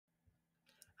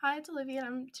Hi, it's Olivia,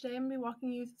 and today I'm going to be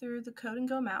walking you through the Code and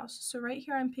Go mouse. So right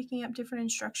here I'm picking up different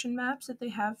instruction maps that they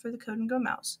have for the Code and Go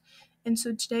mouse. And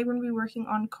so today we're going to be working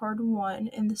on card 1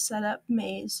 and the setup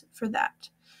maze for that.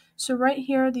 So right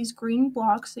here are these green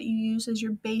blocks that you use as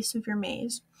your base of your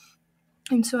maze.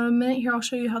 And so in a minute here I'll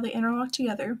show you how they interlock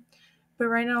together. But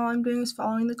right now all I'm doing is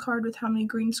following the card with how many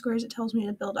green squares it tells me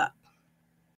to build up.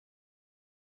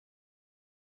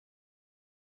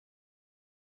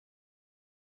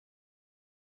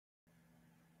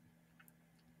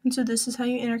 And so this is how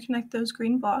you interconnect those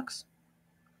green blocks.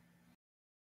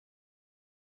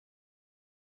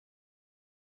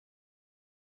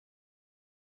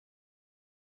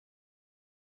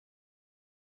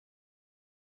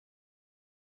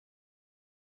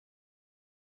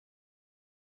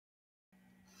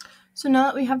 So now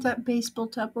that we have that base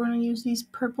built up, we're going to use these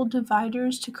purple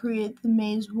dividers to create the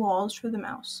maze walls for the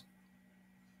mouse.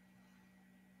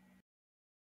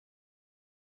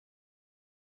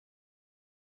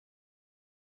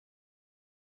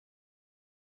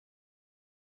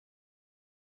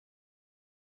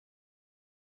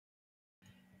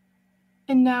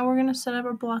 And now we're going to set up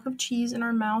a block of cheese and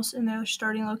our mouse in their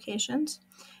starting locations.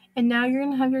 And now you're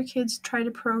going to have your kids try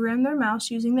to program their mouse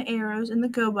using the arrows and the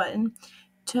go button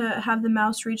to have the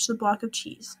mouse reach the block of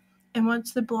cheese. And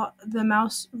once the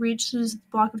mouse reaches the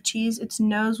block of cheese, its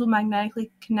nose will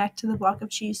magnetically connect to the block of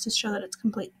cheese to show that it's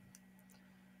complete.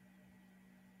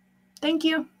 Thank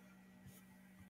you.